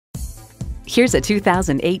Here's a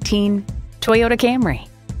 2018 Toyota Camry.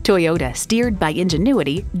 Toyota, steered by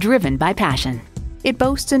ingenuity, driven by passion. It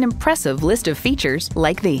boasts an impressive list of features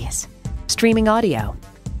like these: streaming audio,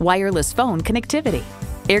 wireless phone connectivity,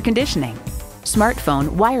 air conditioning, smartphone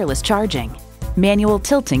wireless charging, manual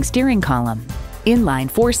tilting steering column,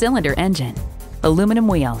 inline 4-cylinder engine, aluminum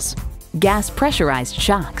wheels, gas pressurized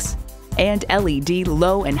shocks, and LED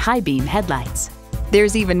low and high beam headlights.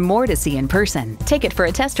 There's even more to see in person. Take it for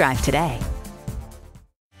a test drive today.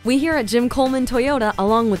 We here at Jim Coleman Toyota,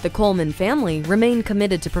 along with the Coleman family, remain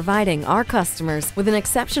committed to providing our customers with an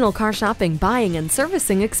exceptional car shopping, buying, and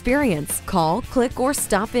servicing experience. Call, click, or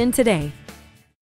stop in today.